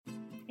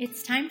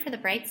It's time for The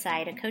Bright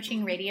Side, a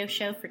coaching radio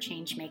show for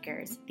change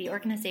makers, the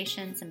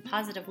organizations and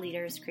positive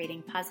leaders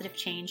creating positive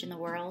change in the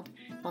world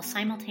while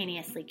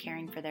simultaneously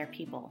caring for their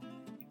people.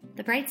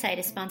 The Bright Side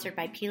is sponsored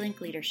by P-Link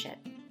Leadership.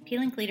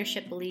 P-Link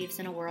Leadership believes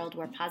in a world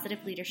where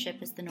positive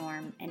leadership is the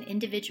norm and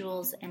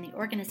individuals and the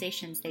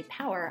organizations they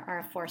power are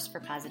a force for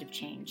positive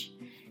change.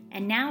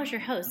 And now as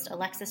your host,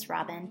 Alexis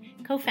Robin,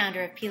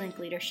 co-founder of P-Link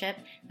Leadership,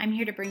 I'm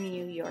here to bring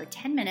you your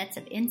 10 minutes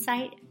of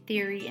insight,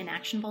 theory, and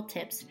actionable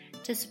tips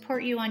to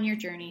support you on your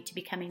journey to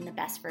becoming the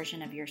best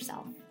version of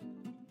yourself.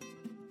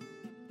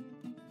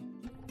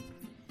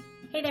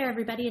 Hey there,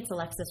 everybody. It's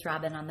Alexis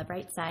Robin on The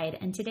Bright Side,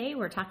 and today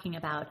we're talking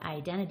about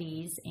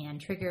identities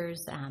and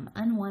triggers,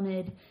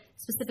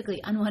 specifically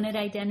unwanted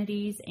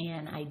identities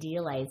and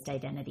idealized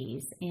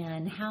identities,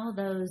 and how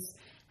those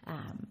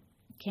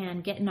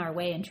can get in our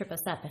way and trip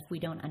us up if we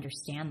don't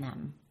understand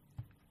them,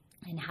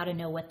 and how to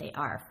know what they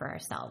are for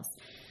ourselves.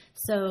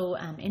 So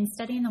in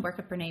studying the work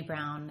of Brené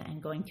Brown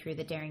and going through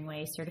the Daring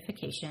Way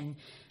certification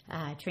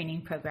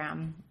training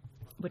program,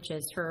 which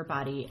is her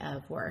body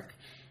of work,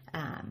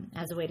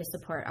 as a way to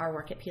support our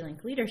work at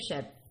P-Link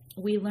Leadership,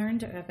 we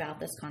learned about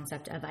this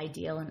concept of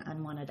ideal and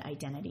unwanted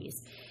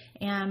identities.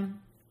 And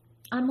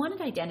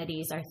unwanted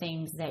identities are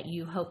things that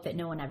you hope that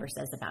no one ever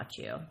says about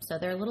you. So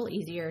they're a little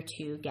easier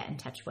to get in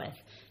touch with.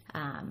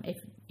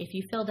 If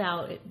you filled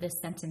out this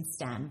sentence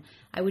stem,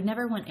 I would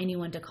never want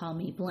anyone to call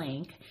me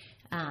blank.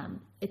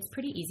 It's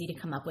pretty easy to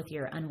come up with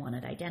your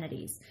unwanted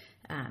identities.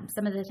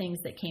 Some of the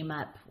things that came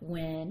up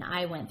when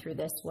I went through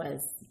this was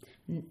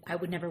I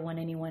would never want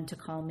anyone to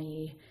call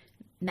me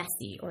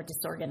messy or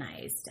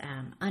disorganized,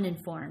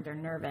 uninformed or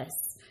nervous,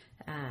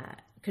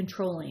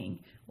 controlling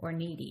or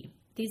needy.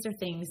 These are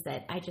things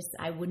that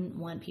I wouldn't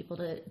want people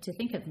to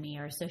think of me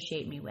or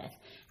associate me with.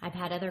 I've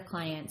had other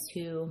clients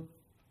who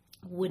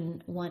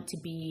wouldn't want to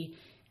be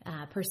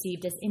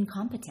perceived as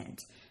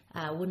incompetent,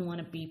 wouldn't want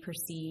to be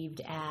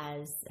perceived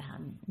as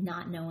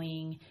not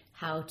knowing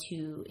how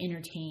to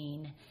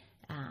entertain,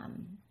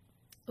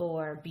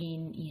 or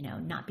being,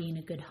 not being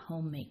a good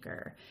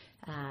homemaker,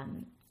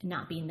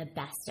 not being the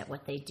best at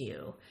what they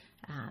do,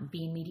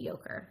 being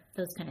mediocre,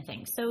 those kind of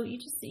things. So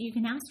you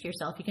can ask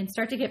yourself, you can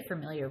start to get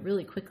familiar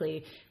really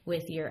quickly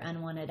with your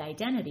unwanted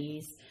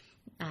identities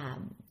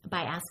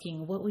by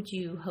asking, what would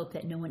you hope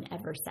that no one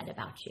ever said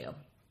about you?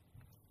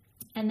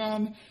 And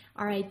then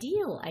our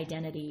ideal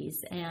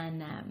identities,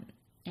 and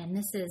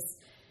this is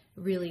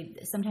really,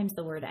 sometimes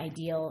the word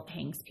ideal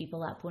hangs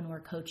people up when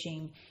we're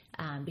coaching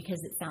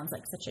because it sounds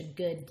like such a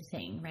good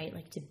thing, right?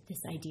 Like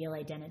this ideal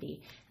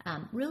identity.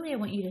 Really, I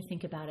want you to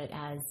think about it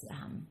as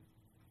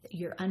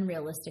your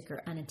unrealistic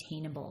or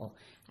unattainable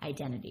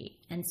identity.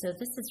 And so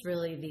this is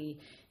really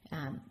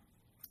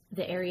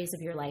the areas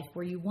of your life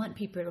where you want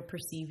people to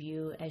perceive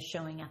you as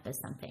showing up as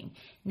something.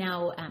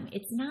 Now,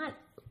 it's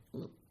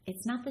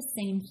not the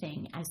same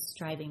thing as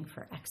striving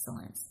for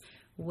excellence,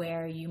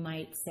 where you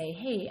might say,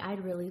 hey,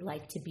 I'd really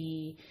like to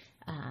be,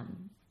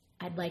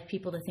 I'd like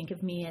people to think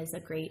of me as a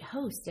great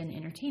host and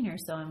entertainer,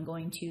 so I'm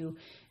going to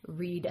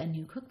read a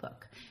new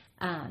cookbook.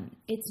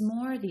 It's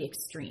more the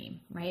extreme,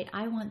 right?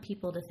 I want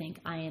people to think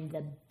I am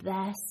the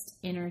best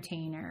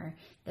entertainer,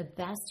 the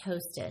best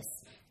hostess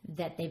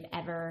that they've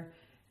ever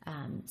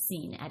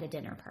seen at a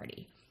dinner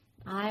party.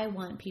 I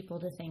want people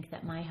to think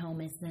that my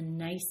home is the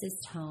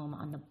nicest home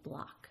on the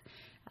block.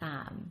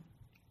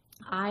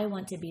 I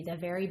want to be the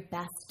very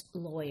best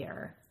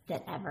lawyer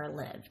that ever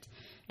lived.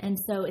 And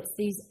so it's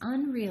these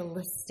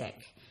unrealistic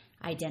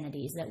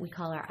identities that we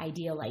call our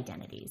ideal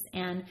identities.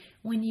 And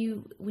when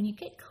you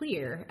get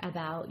clear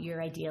about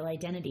your ideal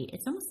identity,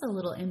 it's almost a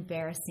little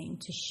embarrassing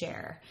to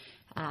share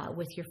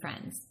with your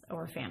friends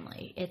or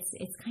family.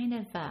 It's kind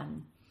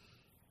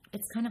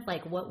of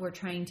like what we're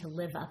trying to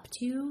live up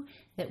to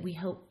that we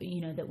hope,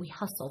 that we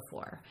hustle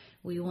for.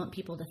 We want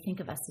people to think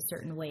of us a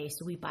certain way.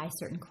 So we buy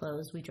certain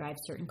clothes, we drive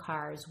certain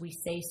cars, we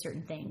say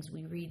certain things,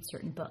 we read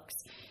certain books,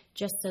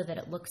 just so that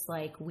it looks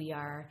like we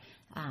are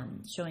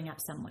showing up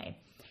some way.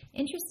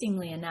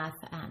 Interestingly enough,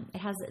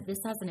 this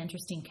has an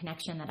interesting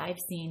connection that I've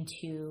seen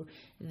to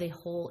the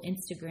whole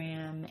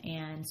Instagram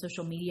and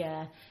social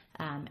media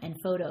and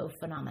photo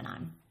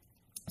phenomenon.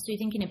 So you're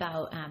thinking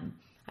about,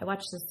 I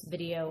watched this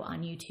video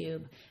on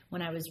YouTube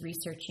when I was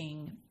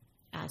researching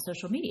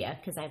social media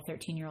because I have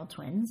 13-year-old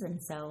twins,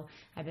 and so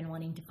I've been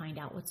wanting to find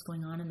out what's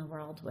going on in the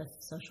world with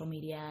social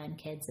media and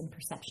kids and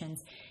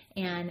perceptions.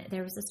 And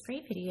there was this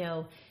great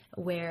video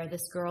where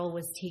this girl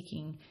was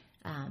taking,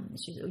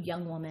 she's a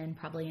young woman,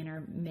 probably in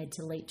her mid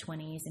to late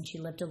 20s, and she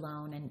lived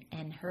alone,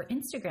 and her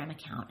Instagram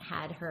account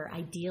had her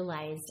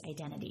idealized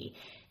identity.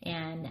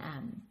 And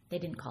they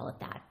didn't call it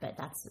that, but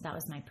that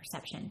was my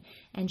perception.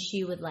 And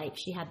she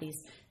had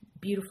these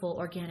beautiful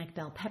organic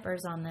bell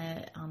peppers on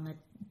the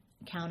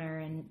counter,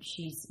 and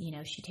she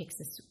takes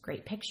this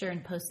great picture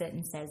and posts it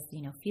and says,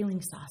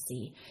 feeling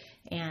saucy,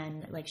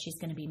 and like she's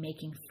going to be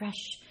making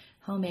fresh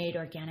homemade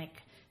organic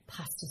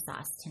pasta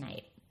sauce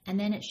tonight. And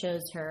then it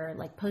shows her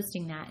like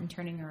posting that and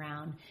turning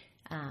around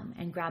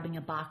and grabbing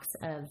a box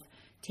of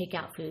take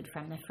out food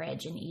from the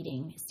fridge and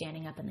eating,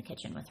 standing up in the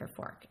kitchen with her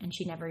fork, and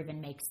she never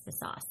even makes the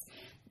sauce.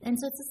 And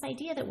so it's this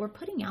idea that we're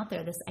putting out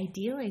there, this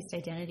idealized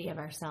identity of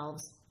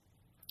ourselves,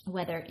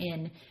 whether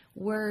in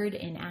word,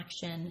 in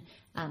action,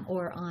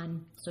 or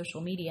on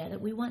social media,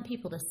 that we want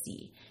people to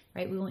see,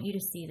 right? We want you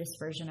to see this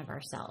version of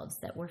ourselves,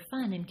 that we're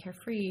fun and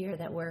carefree, or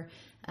that we're,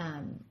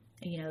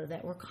 that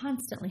we're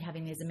constantly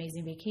having these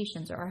amazing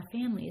vacations, or our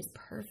family is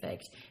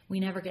perfect. We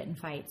never get in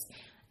fights.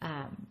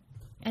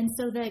 And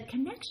so the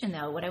connection,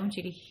 though, what I want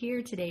you to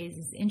hear today is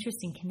this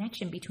interesting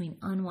connection between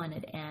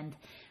unwanted and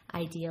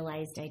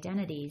idealized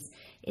identities,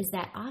 is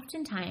that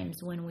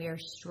oftentimes when we are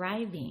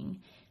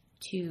striving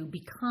to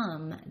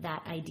become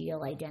that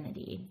ideal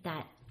identity,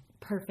 that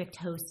perfect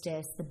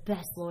hostess, the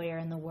best lawyer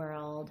in the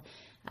world,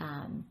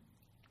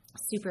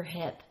 super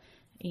hip,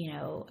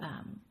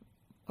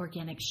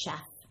 organic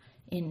chef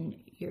in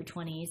your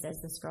 20s,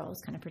 as this girl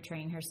is kind of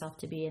portraying herself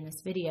to be in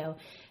this video,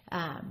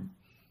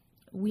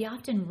 we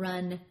often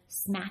run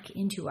smack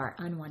into our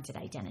unwanted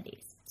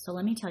identities. So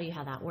let me tell you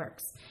how that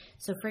works.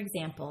 So for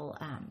example,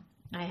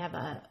 I have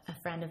a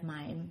friend of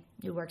mine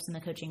who works in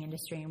the coaching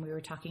industry, and we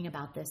were talking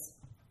about this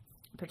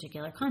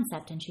particular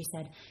concept, and she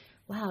said,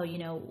 wow,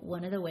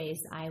 one of the ways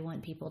I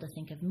want people to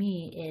think of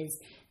me is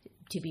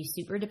to be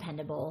super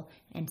dependable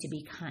and to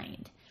be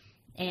kind.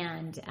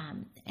 And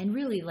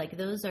really, like,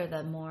 those are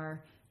the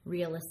more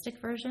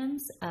realistic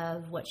versions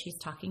of what she's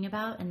talking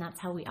about. And that's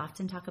how we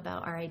often talk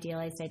about our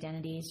idealized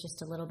identities,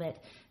 just a little bit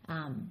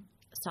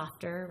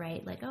softer,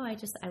 right? Like, oh,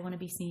 I want to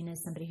be seen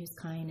as somebody who's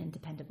kind and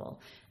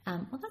dependable.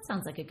 Well, that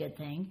sounds like a good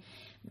thing.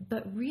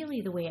 But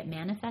really the way it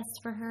manifests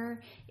for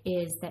her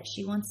is that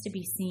she wants to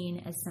be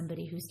seen as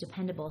somebody who's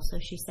dependable. So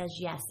she says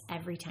yes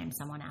every time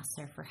someone asks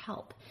her for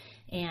help,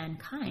 and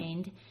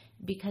kind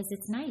because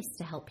it's nice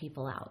to help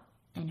people out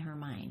in her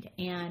mind.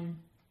 And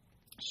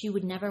she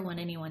would never want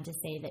anyone to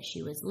say that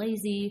she was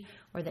lazy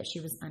or that she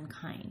was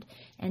unkind.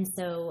 And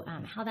so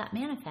how that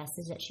manifests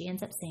is that she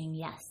ends up saying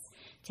yes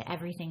to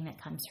everything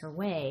that comes her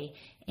way.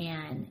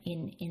 And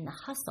in the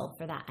hustle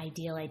for that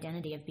ideal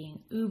identity of being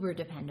uber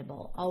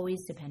dependable,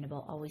 always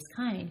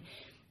kind.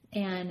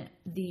 And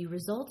the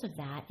result of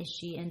that is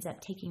she ends up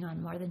taking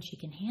on more than she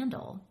can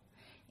handle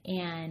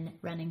and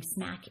running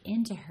smack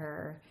into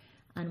her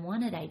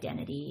unwanted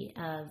identity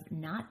of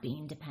not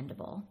being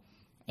dependable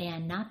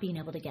and not being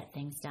able to get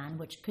things done,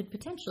 which could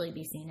potentially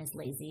be seen as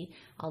lazy,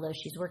 although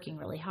she's working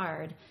really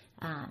hard.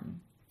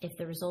 If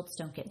the results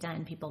don't get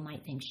done, people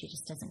might think she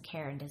just doesn't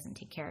care and doesn't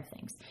take care of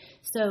things.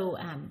 So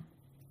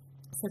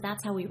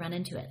that's how we run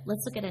into it.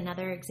 Let's look at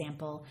another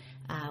example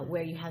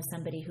where you have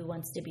somebody who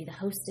wants to be the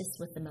hostess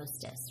with the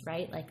mostest,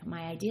 right? Like,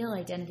 my ideal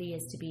identity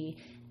is to be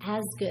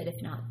as good,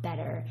 if not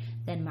better,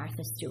 than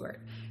Martha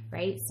Stewart,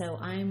 right? So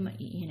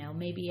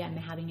maybe I'm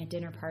having a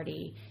dinner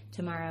party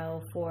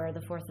tomorrow for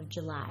the 4th of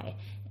July,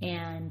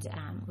 and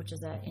which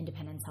is an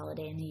independence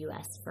holiday in the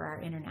U.S. for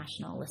our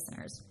international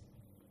listeners.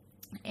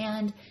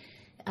 And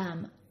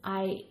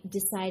I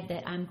decide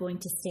that I'm going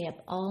to stay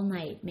up all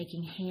night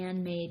making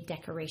handmade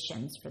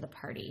decorations for the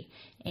party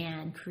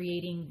and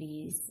creating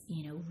these,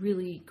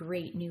 really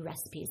great new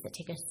recipes that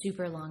take a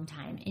super long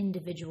time,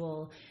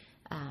 individual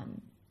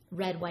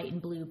red, white,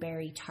 and blue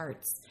berry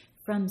tarts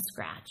from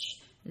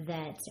scratch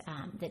that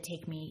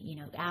take me,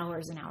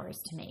 hours and hours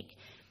to make.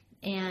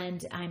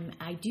 And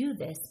I do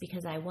this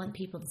because I want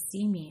people to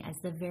see me as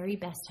the very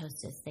best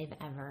hostess they've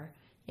ever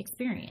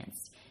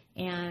experienced.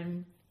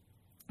 And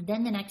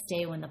then the next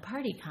day when the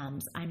party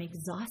comes, I'm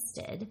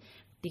exhausted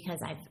because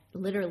I've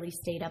literally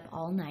stayed up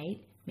all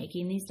night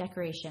making these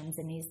decorations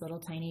and these little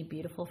tiny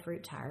beautiful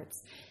fruit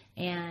tarts.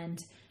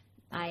 And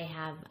I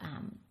have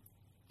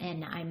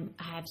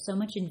so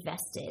much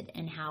invested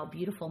in how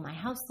beautiful my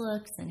house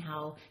looks and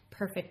how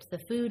perfect the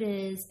food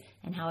is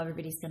and how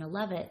everybody's going to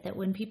love it, that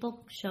when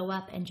people show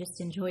up and just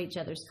enjoy each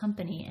other's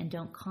company and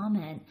don't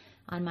comment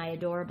on my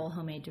adorable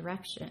homemade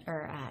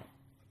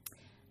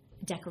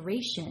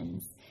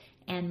decorations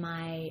and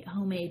my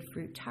homemade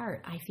fruit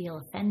tart, I feel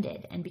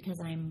offended. And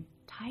because I'm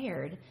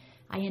tired,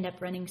 I end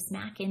up running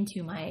smack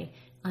into my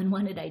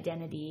unwanted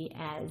identity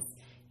as,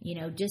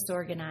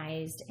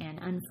 disorganized and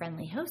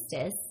unfriendly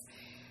hostess,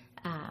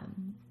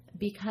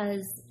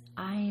 because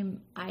I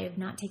have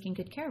not taken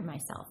good care of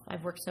myself.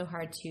 I've worked so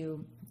hard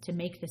to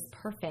make this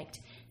perfect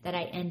that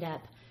I end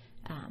up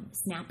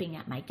snapping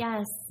at my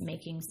guests,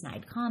 making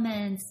snide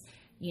comments,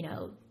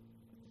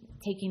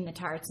 taking the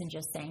tarts and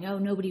just saying, oh,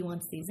 nobody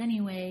wants these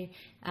anyway,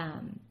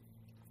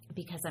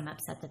 because I'm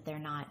upset that they're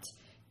not,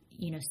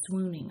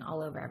 swooning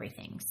all over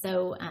everything.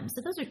 So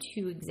those are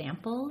two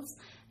examples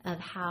of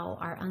how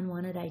our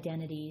unwanted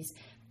identities,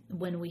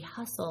 when we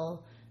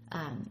hustle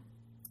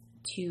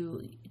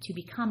to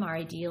become our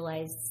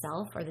idealized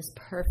self, or this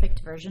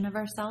perfect version of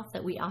ourselves,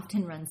 that we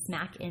often run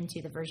smack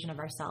into the version of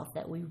ourselves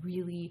that we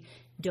really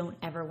don't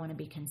ever want to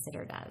be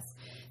considered as.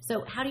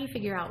 So how do you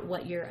figure out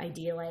what your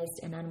idealized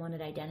and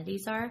unwanted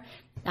identities are?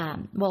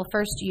 Well,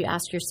 first you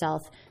ask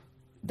yourself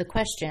the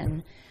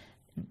question,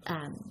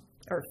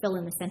 or fill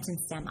in the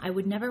sentence stem, I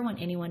would never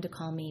want anyone to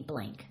call me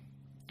blank.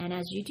 And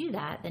as you do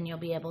that, then you'll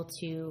be able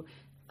to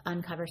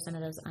uncover some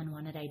of those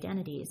unwanted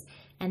identities.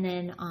 And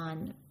then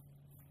on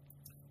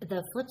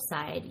the flip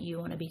side, you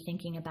want to be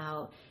thinking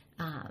about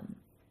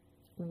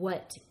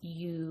what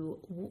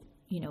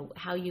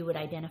how you would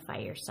identify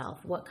yourself.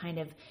 What kind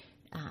of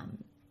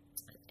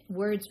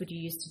words would you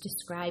use to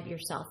describe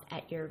yourself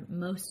at your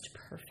most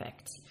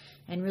perfect,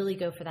 and really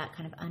go for that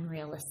kind of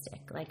unrealistic.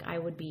 Like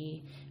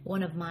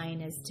one of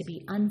mine is to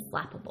be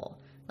unflappable,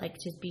 like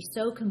to be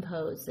so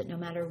composed that no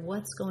matter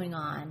what's going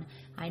on,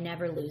 I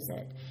never lose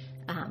it.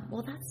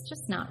 Well, that's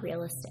just not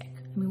realistic.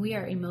 I mean, we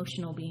are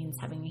emotional beings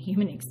having a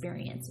human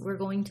experience. We're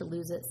going to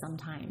lose it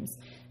sometimes,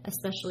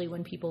 especially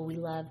when people we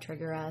love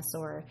trigger us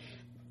or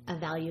a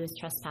value is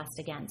trespassed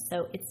against.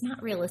 So it's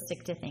not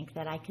realistic to think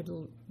that I could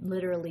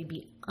literally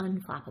be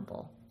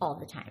unflappable all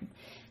the time.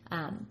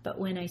 But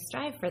when I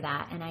strive for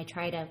that and I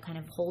try to kind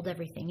of hold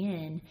everything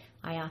in,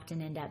 I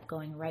often end up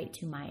going right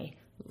to my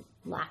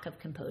lack of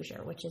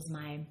composure, which is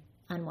my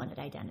unwanted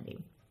identity.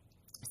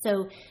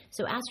 So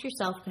ask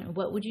yourself,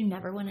 what would you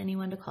never want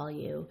anyone to call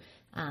you?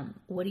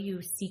 What do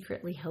you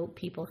secretly hope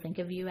people think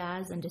of you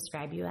as and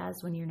describe you as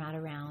when you're not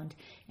around?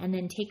 And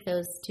then take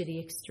those to the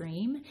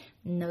extreme,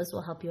 and those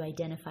will help you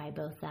identify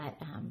both that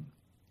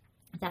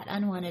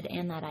unwanted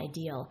and that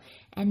ideal.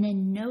 And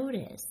then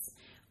notice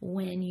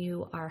when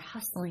you are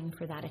hustling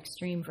for that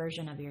extreme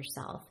version of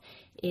yourself.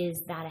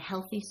 Is that a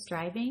healthy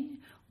striving,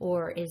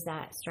 or is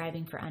that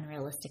striving for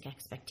unrealistic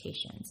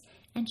expectations?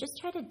 And just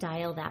try to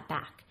dial that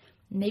back.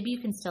 Maybe you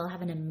can still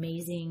have an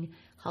amazing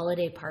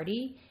holiday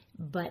party,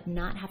 but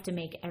not have to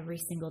make every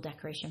single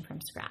decoration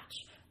from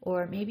scratch.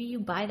 Or maybe you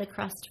buy the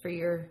crust for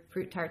your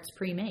fruit tarts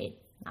pre-made.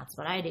 That's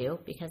what I do,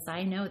 because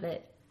I know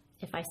that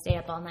if I stay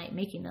up all night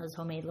making those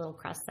homemade little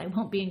crusts, I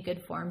won't be in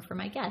good form for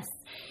my guests.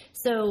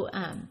 So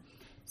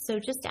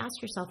just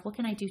ask yourself, what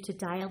can I do to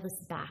dial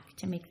this back,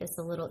 to make this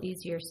a little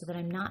easier so that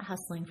I'm not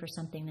hustling for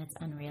something that's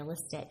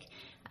unrealistic?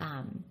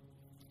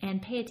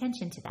 And pay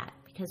attention to that,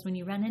 because when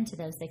you run into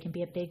those, they can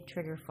be a big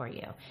trigger for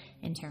you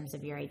in terms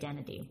of your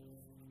identity.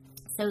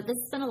 So this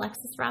has been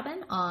Alexis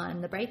Robin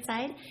on The Bright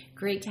Side.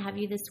 Great to have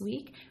you this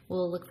week.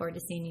 We'll look forward to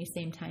seeing you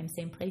same time,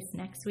 same place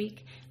next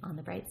week on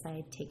The Bright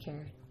Side. Take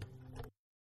care.